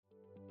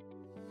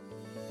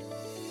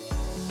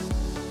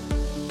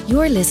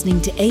You're listening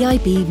to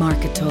AIB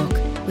Market Talk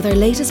with our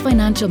latest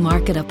financial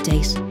market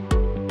update.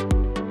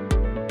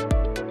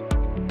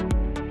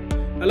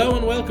 Hello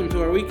and welcome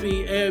to our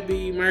weekly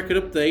AIB Market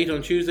Update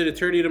on Tuesday the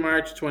 30th of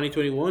March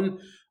 2021.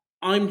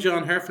 I'm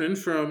John Heffernan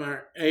from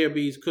our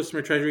AIB's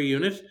Customer Treasury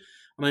Unit,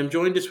 and I'm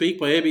joined this week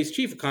by AIB's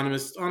Chief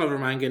Economist, Oliver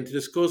Mangan, to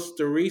discuss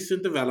the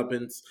recent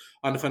developments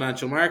on the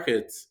financial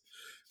markets.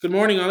 Good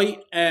morning, Ollie.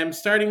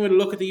 Starting with a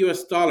look at the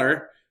US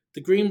dollar,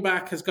 the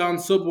greenback has gone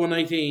sub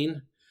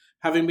 118,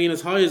 having been as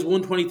high as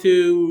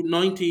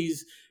 122.90s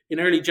in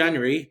early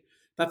January.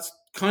 That's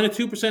kind of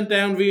 2%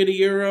 down via the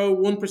euro,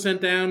 1%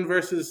 down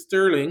versus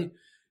sterling.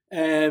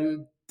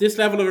 This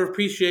level of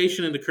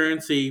appreciation in the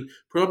currency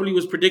probably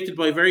was predicted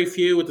by very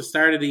few at the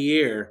start of the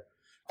year.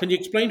 Can you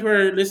explain to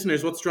our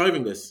listeners what's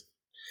driving this?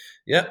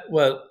 Yeah,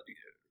 well,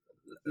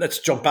 let's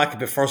jump back a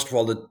bit. First of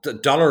all, the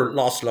dollar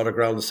lost a lot of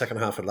ground the second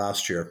half of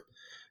last year.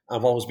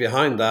 And what was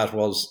behind that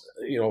was,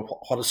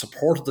 what has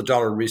supported the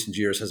dollar in recent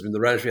years has been the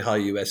relatively high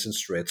US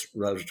interest rates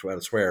relative to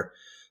elsewhere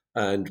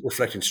and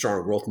reflecting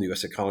strong growth in the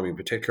US economy in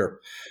particular.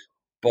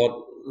 But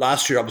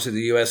last year, obviously,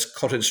 the US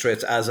cut interest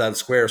rates as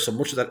elsewhere, so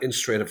much of that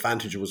interest rate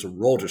advantage was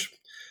eroded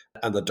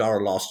and the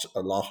dollar lost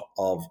a lot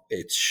of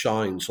its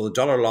shine. So the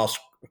dollar lost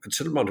a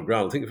considerable amount of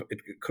ground. I think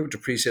it could have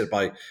depreciated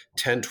by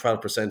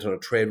 10-12% on a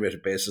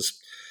trade-rated basis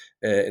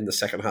in the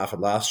second half of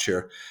last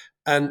year.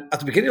 And at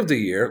the beginning of the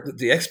year,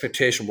 the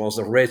expectation was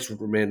that rates would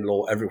remain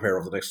low everywhere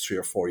over the next 3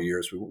 or 4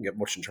 years. We wouldn't get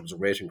much in terms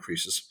of rate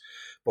increases.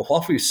 But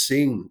what we've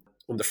seen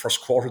in the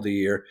first quarter of the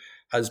year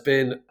has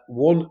been,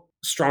 one,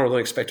 stronger than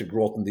expected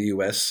growth in the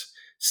US.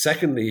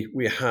 Secondly,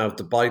 we have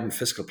the Biden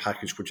fiscal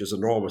package, which is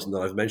enormous and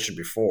that I've mentioned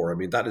before. I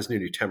mean, that is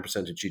nearly 10%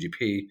 of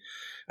GDP.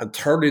 And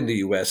thirdly, in the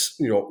US,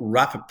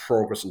 rapid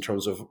progress in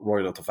terms of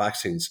rolling out the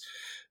vaccines.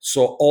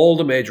 So all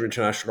the major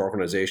international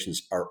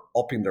organizations are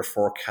upping their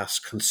forecasts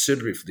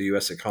considerably for the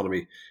US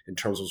economy in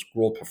terms of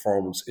growth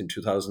performance in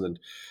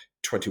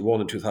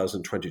 2021 and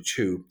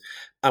 2022.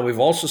 And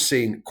we've also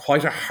seen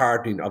quite a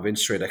hardening of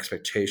interest rate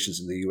expectations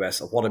in the US.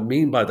 And what I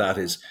mean by that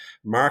is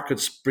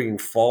markets bringing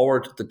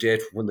forward the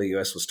date when the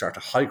US will start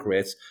to hike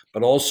rates,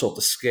 but also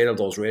the scale of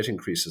those rate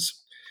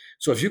increases.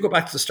 So if you go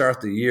back to the start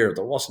of the year,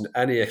 there wasn't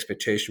any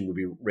expectation we'd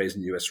be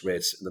raising US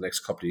rates in the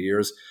next couple of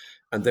years.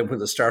 And then when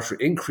they start to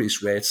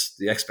increase rates,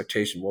 the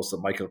expectation was that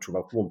might go to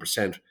about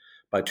 1%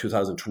 by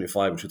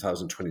 2025 and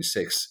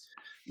 2026.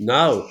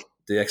 Now,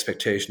 the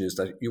expectation is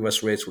that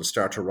US rates will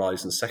start to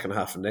rise in the second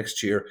half of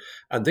next year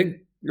and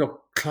then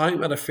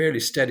climb at a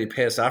fairly steady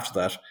pace after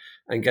that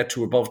and get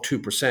to above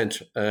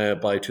 2%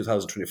 by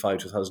 2025,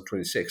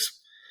 2026.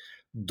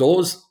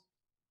 Those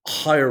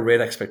higher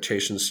rate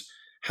expectations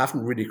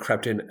haven't really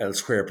crept in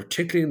elsewhere,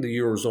 particularly in the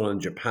Eurozone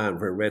and Japan,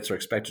 where rates are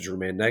expected to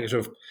remain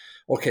negative.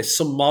 Okay,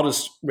 some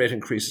modest rate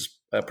increases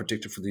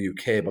predicted for the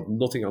UK, but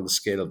nothing on the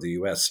scale of the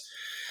US.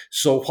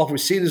 So what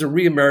we've seen is a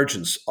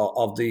re-emergence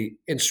of the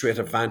interest rate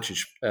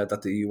advantage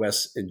that the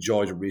US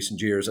enjoyed in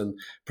recent years, and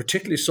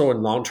particularly so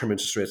in long-term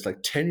interest rates,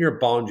 like 10-year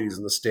bond yields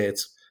in the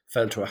States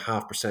fell to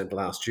 0.5%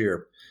 last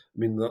year. I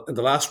mean, in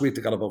the last week,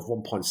 they got above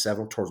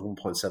 1.7 towards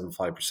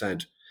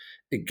 1.75%.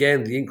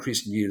 Again, the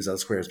increase in yields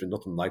elsewhere has been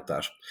nothing like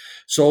that.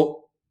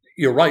 So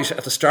you're right,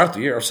 at the start of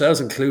the year,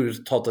 ourselves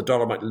included, thought the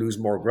dollar might lose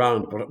more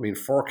ground, but I mean,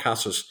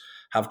 forecasters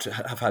have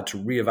had to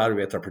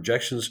reevaluate their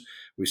projections.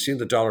 We've seen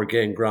the dollar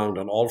gain ground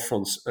on all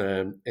fronts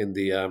in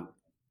the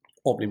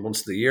opening months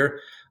of the year.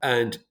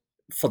 And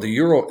for the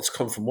euro, it's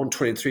come from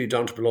 123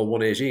 down to below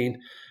 118.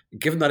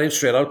 Given that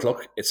interest rate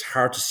outlook, it's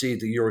hard to see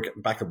the euro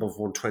getting back above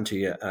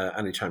 120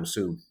 anytime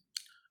soon.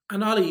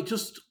 And Ollie,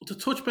 just to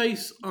touch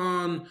base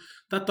on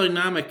that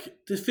dynamic,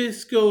 the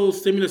fiscal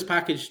stimulus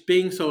package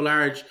being so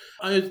large,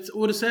 I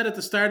would have said at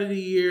the start of the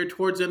year,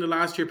 towards the end of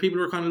last year, people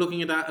were kind of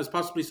looking at that as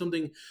possibly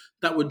something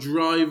that would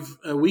drive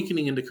a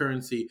weakening in the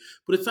currency.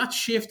 But it's that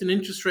shift in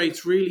interest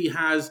rates really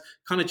has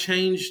kind of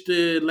changed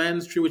the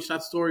lens through which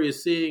that story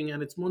is seeing,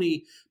 and it's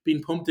money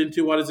being pumped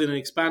into what is an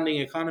expanding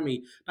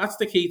economy. That's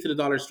the key to the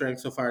dollar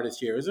strength so far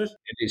this year, is it?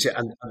 It is,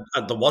 and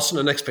there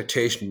wasn't an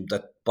expectation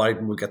that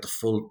Biden would get the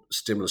full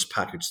stimulus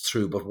package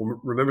through. But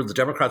remember, the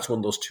Democrats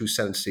won those 2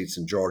 Senate seats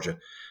in Georgia.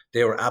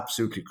 They were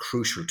absolutely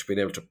crucial to being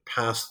able to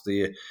pass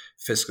the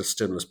fiscal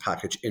stimulus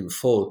package in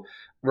full.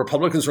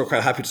 Republicans were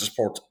quite happy to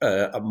support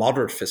a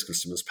moderate fiscal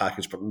stimulus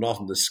package, but not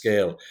on this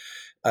scale.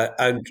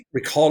 And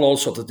recall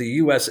also that the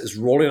US is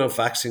rolling out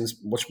vaccines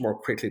much more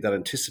quickly than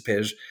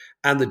anticipated.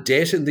 And the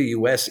data in the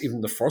US,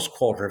 even the first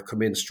quarter, have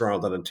come in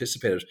stronger than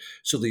anticipated.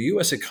 So the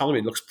US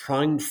economy looks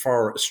primed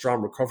for a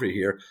strong recovery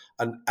here.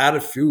 And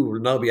added fuel will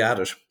now be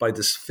added by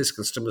this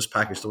fiscal stimulus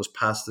package that was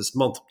passed this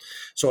month.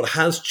 So it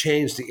has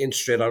changed the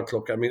interest rate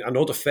outlook. I mean, I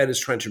know the Fed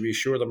is trying to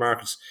reassure the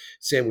markets,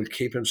 saying we'll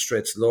keep interest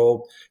rates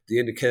low. They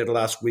indicated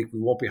last week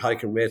we won't be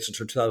hiking rates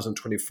until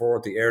 2024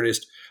 at the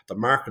earliest. The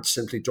markets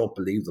simply don't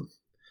believe them.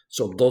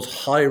 So those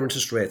higher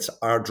interest rates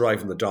are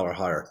driving the dollar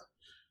higher.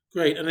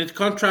 Great. And to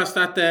contrast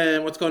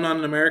that, what's going on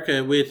in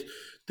America with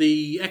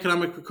the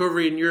economic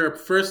recovery in Europe,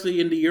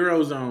 firstly in the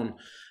Eurozone,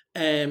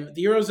 The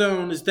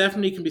Eurozone is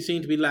definitely can be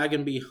seen to be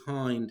lagging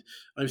behind.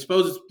 I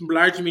suppose it's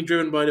largely been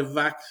driven by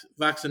the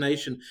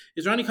vaccination.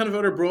 Is there any kind of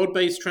other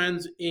broad-based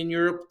trends in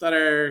Europe that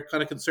are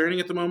kind of concerning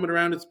at the moment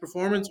around its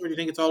performance, or do you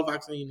think it's all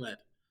vaccine-led?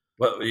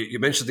 Well, you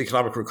mentioned the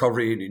economic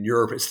recovery in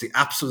Europe. It's the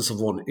absence of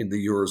one in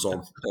the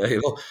Eurozone,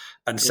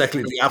 and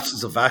secondly, the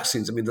absence of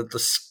vaccines. I mean, the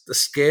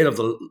scale of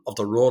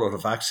the rollout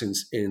of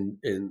vaccines in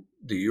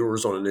the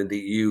Eurozone and in the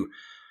EU,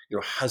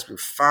 has been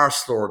far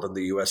slower than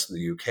the US and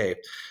the UK.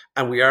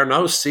 And we are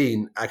now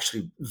seeing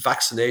actually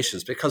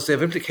vaccinations, because they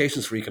have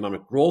implications for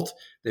economic growth,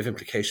 they have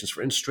implications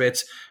for interest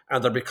rates,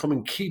 and they're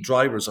becoming key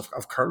drivers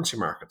of currency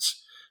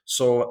markets.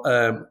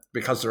 So,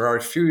 because there are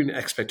few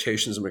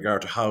expectations in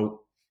regard to how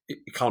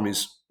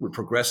economies will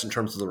progress in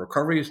terms of the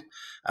recovery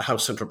and how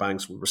central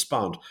banks will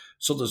respond.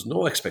 So there's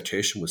no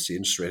expectation we'll see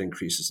interest rate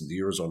increases in the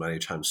Eurozone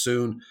anytime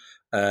soon.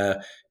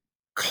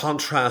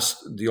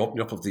 Contrast the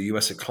opening up of the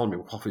US economy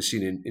with what we've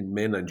seen in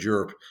mainland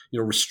Europe.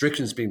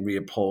 Restrictions being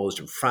reimposed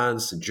in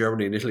France and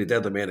Germany and Italy.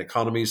 They're the main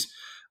economies,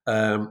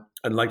 and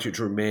likely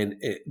to remain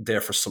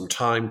there for some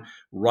time.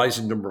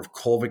 Rising number of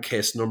COVID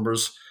case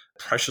numbers,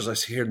 pressures I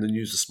see here in the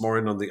news this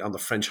morning on the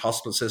French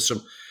hospital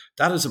system.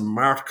 That is a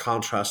marked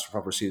contrast to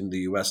what we're seeing in the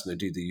US and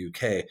indeed the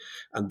UK.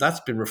 And that's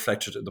been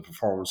reflected in the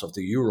performance of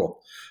the euro.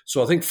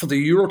 So I think for the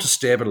euro to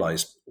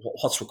stabilise,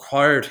 what's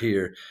required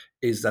here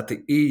is that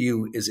the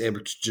EU is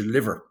able to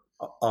deliver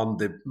on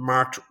the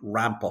marked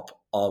ramp up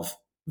of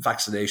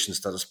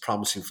vaccinations that is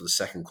promising for the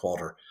second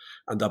quarter.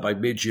 And that by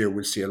mid-year,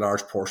 we'll see a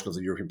large portion of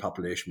the European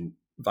population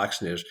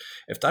vaccinated.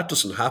 If that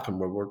doesn't happen,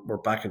 we're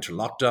back into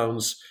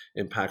lockdowns,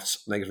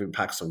 negative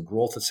impacts on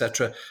growth,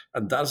 etc.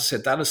 And as I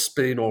said, that is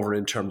spilling over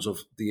in terms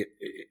of the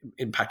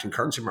impacting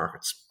currency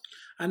markets.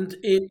 And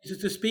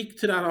to speak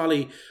to that,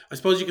 Ollie, I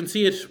suppose you can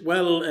see it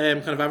well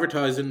kind of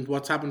advertised in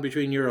what's happened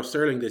between euro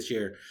sterling this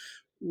year.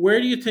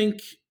 Where do you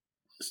think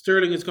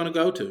sterling is going to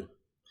go to?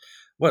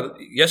 Well,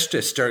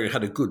 yesterday sterling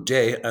had a good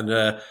day, and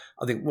I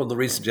think one of the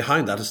reasons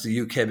behind that is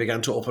the UK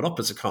began to open up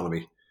its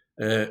economy.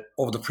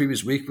 Over the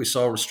previous week, we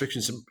saw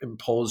restrictions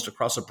imposed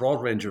across a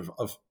broad range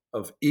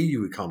of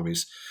EU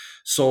economies.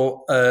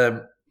 So,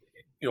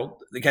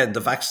 again, the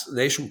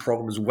vaccination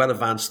program is well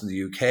advanced in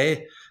the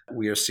UK.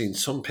 We are seeing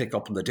some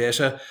pickup in the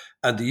data,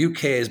 and the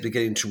UK is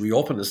beginning to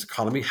reopen its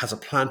economy, has a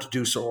plan to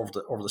do so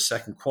over the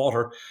second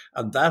quarter,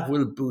 and that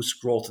will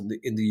boost growth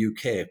in the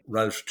UK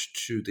relative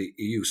to the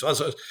EU.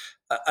 So,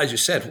 as you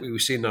said,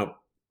 we've seen now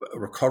a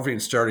recovery in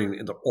sterling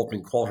in the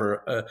opening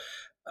quarter.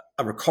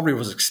 A recovery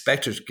was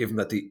expected given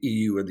that the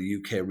EU and the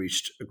UK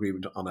reached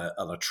agreement on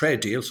a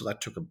trade deal, so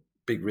that took a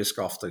big risk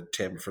off the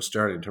table for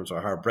sterling in terms of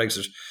a hard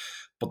Brexit.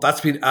 But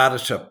that's been added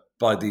to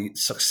by the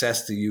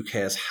success the UK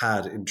has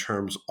had in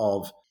terms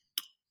of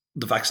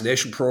the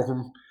vaccination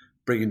program,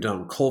 bringing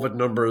down COVID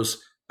numbers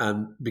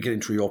and beginning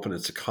to reopen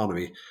its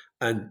economy.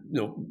 And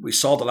we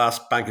saw the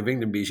last Bank of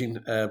England meeting,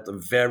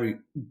 the very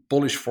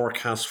bullish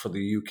forecast for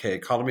the UK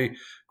economy.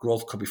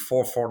 Growth could be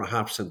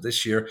 4.5%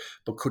 this year,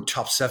 but could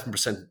top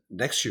 7%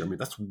 next year. I mean,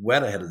 that's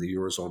well ahead of the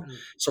Eurozone.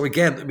 So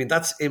again, I mean,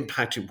 that's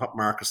impacting what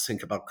markets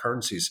think about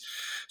currencies.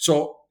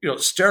 So,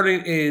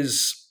 sterling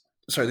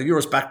the euro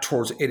is back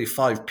towards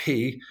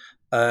 85p.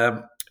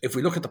 If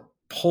we look at the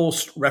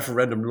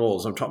post-referendum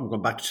lows, I'm talking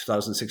going back to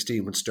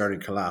 2016 when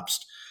sterling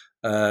collapsed,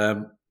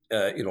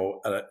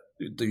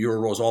 the euro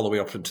rose all the way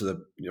up into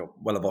the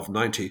well above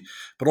 90,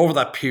 but over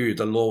that period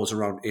the low was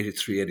around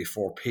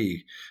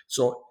 83-84p.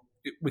 So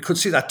we could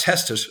see that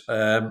tested.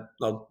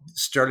 Now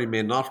sterling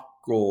may not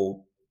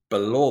go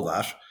below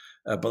that,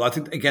 but I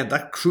think again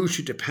that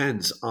crucially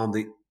depends on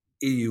the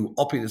EU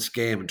upping its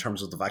game in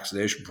terms of the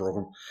vaccination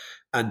program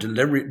and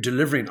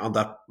delivering on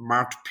that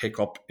marked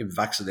pickup in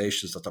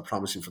vaccinations that they're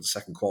promising for the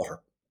second quarter.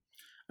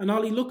 And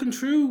Ollie, looking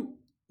through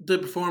the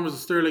performance of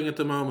sterling at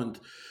the moment,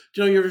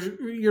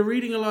 you're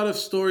reading a lot of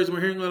stories, and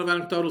we're hearing a lot of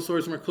anecdotal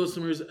stories from our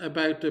customers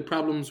about the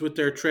problems with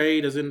their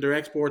trade, as in their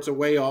exports are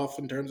way off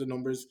in terms of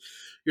numbers.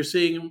 You're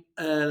seeing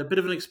a bit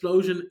of an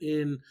explosion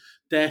in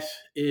debt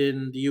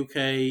in the UK.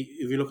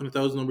 If you're looking at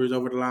those numbers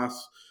over the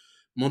last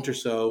month or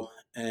so,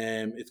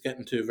 it's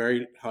getting to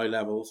very high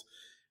levels.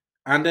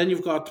 And then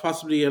you've got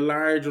possibly a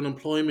large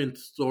unemployment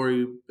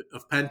story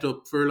of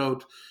pent-up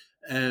furloughed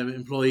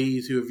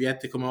employees who have yet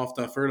to come off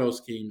that furlough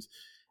schemes.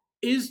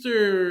 Is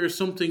there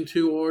something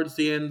towards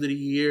the end of the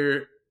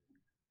year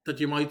that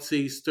you might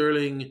see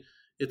sterling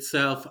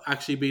itself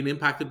actually being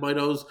impacted by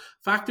those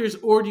factors,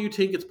 or do you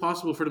think it's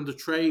possible for them to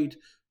trade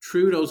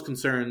through those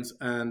concerns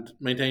and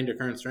maintain their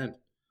current strength?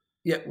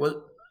 Yeah,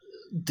 well,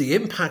 the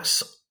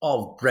impacts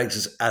of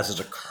Brexit as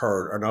it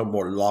occurred are now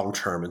more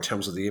long-term in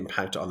terms of the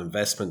impact on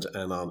investment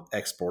and on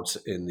exports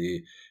in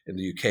the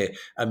UK,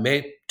 and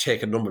may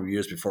take a number of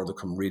years before they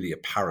become really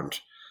apparent.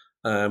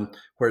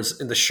 Whereas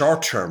in the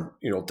short term,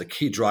 the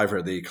key driver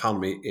of the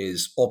economy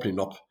is opening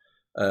up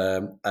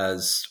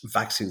as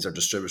vaccines are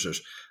distributed,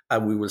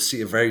 and we will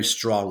see a very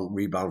strong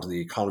rebound in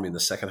the economy in the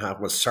second half.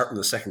 Well,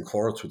 certainly the second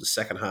quarter through the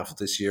second half of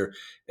this year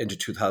into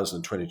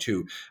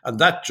 2022, and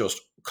that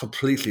just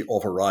completely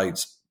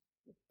overrides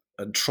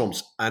and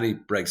trumps any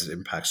Brexit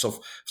impact.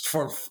 So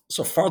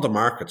for the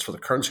markets, for the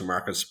currency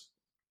markets,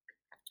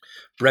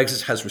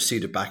 Brexit has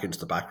receded back into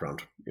the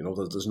background.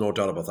 There's no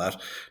doubt about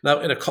that.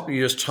 Now, in a couple of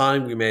years'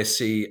 time, we may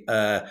see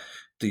the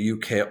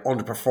UK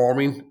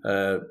underperforming,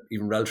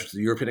 even relative to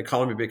the European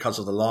economy, because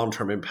of the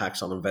long-term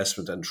impacts on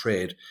investment and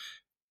trade,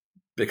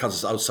 because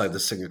it's outside the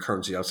single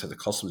currency, outside the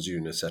customs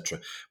union, etc.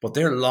 But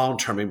they're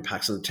long-term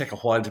impacts, and they take a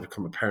while to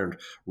become apparent.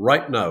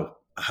 Right now,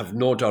 I have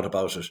no doubt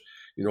about it.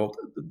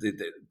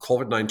 The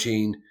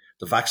COVID-19,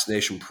 the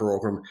vaccination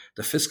program,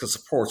 the fiscal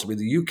supports. I mean,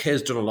 the UK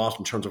has done a lot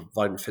in terms of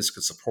providing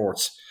fiscal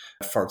supports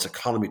for its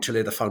economy to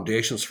lay the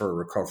foundations for a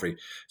recovery.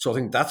 So I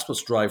think that's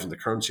what's driving the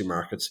currency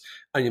markets.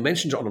 And you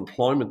mentioned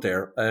unemployment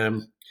there.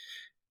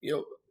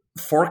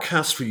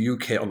 Forecasts for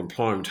UK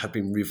unemployment have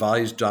been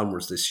revised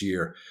downwards this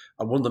year.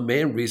 And one of the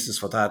main reasons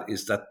for that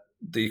is that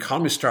the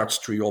economy starts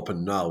to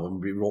reopen now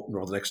and be reopened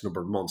over the next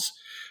number of months.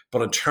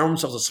 But in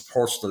terms of the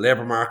supports to the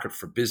labour market,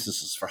 for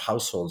businesses, for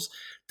households,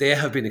 they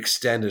have been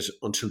extended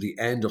until the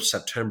end of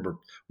September,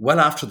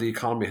 well after the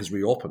economy has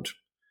reopened.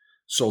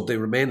 So they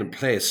remain in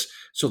place.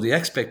 So the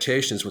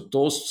expectation is, with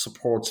those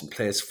supports in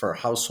place for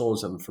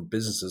households and for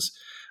businesses,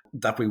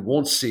 that we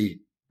will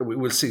see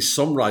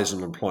some rise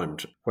in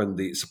employment when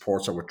the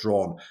supports are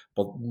withdrawn,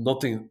 but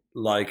nothing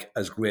like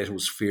as great as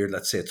was feared,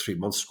 let's say, 3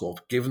 months ago,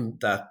 given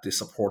that the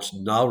supports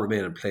now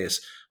remain in place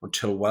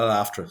until well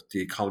after the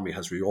economy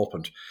has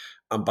reopened.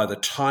 And by the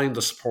time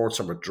the supports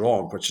are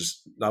withdrawn, which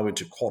is now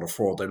into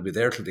Q4, they'll be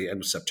there till the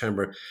end of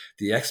September.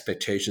 The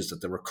expectation is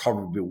that the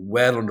recovery will be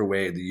well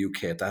underway in the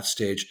UK at that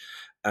stage,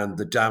 and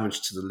the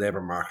damage to the labour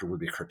market will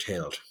be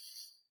curtailed.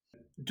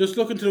 Just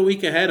looking to the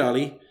week ahead,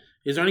 Ollie,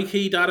 is there any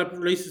key data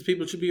releases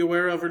people should be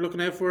aware of or looking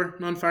out for?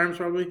 Non-farms,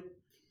 probably?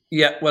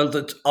 Yeah, well,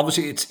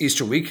 obviously it's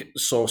Easter week,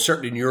 so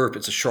certainly in Europe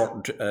it's a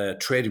shortened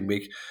trading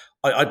week.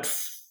 I'd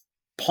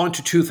point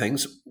to two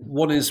things.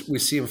 One is we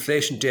see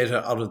inflation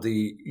data out of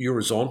the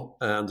Eurozone,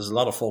 and there's a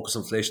lot of focus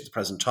on inflation at the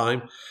present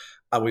time.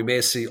 And we may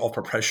see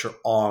upper pressure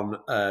on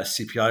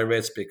CPI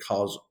rates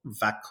because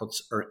VAT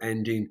cuts are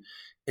ending,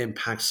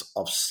 impacts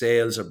of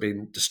sales are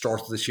being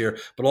distorted this year,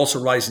 but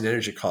also rising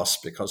energy costs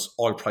because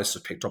oil prices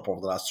have picked up over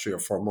the last 3 or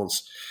 4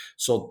 months.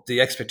 So the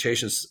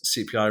expectations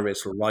CPI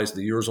rates will rise in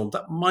the Eurozone.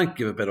 That might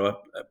give put a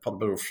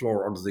bit of a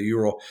floor under the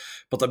euro.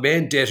 But the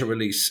main data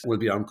release will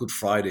be on Good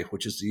Friday,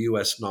 which is the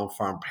US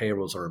non-farm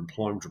payrolls or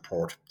employment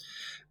report.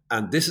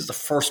 And this is the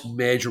first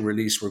major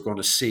release we're going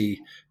to see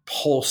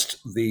post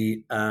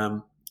the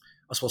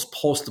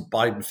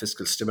Biden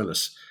fiscal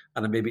stimulus,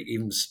 and it may be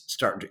even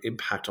starting to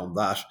impact on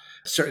that.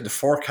 Certainly the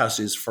forecast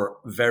is for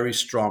very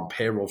strong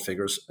payroll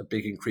figures, a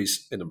big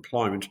increase in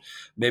employment,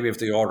 maybe of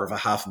the order of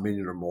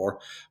 500,000 or more.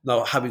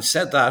 Now, having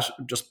said that,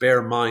 just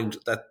bear in mind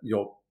that,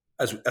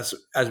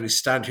 as we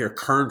stand here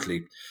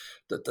currently,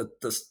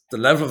 the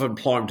level of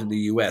employment in the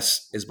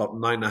US is about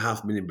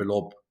 9.5 million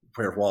below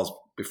where it was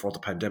before the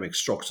pandemic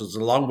struck. So there's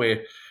a long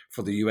way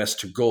for the US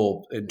to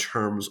go in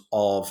terms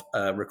of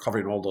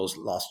recovering all those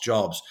lost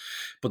jobs.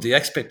 But the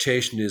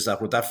expectation is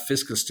that with that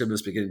fiscal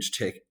stimulus beginning to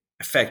take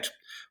effect,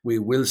 we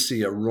will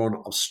see a run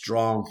of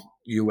strong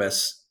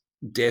US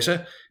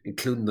data,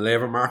 including the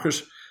labour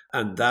market,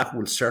 and that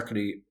will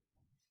certainly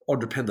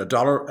underpin the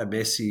dollar and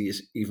may see it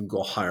even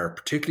go higher,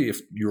 particularly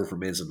if Europe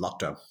remains in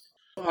lockdown.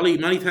 Ollie,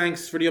 many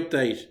thanks for the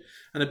update,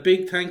 and a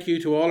big thank you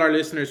to all our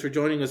listeners for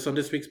joining us on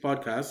this week's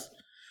podcast.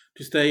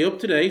 To stay up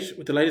to date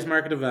with the latest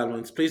market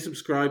developments, please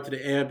subscribe to the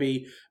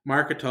AIB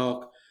Market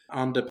Talk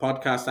on the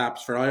podcast apps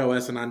for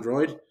iOS and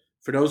Android.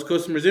 For those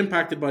customers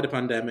impacted by the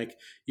pandemic,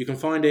 you can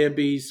find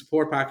AIB's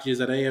support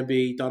packages at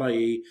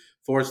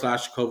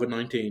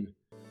aib.ie/COVID-19.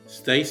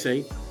 Stay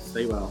safe,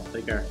 stay well,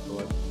 take care.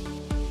 Bye.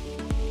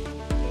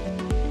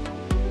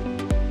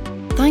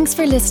 Thanks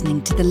for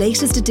listening to the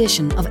latest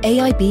edition of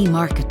AIB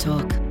Market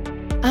Talk.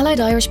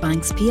 Allied Irish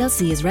Banks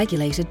plc is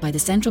regulated by the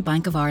Central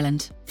Bank of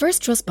Ireland.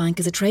 First Trust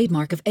Bank is a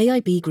trademark of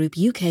AIB Group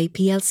UK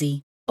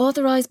plc,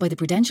 authorised by the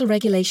Prudential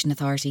Regulation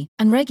Authority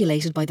and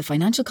regulated by the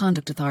Financial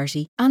Conduct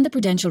Authority and the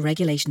Prudential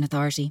Regulation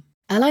Authority.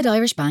 Allied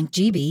Irish Bank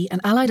GB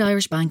and Allied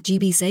Irish Bank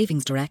GB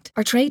Savings Direct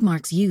are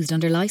trademarks used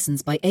under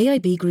licence by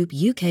AIB Group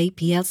UK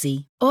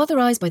plc,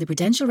 authorised by the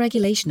Prudential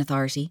Regulation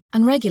Authority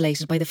and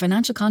regulated by the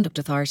Financial Conduct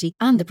Authority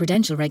and the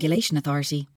Prudential Regulation Authority.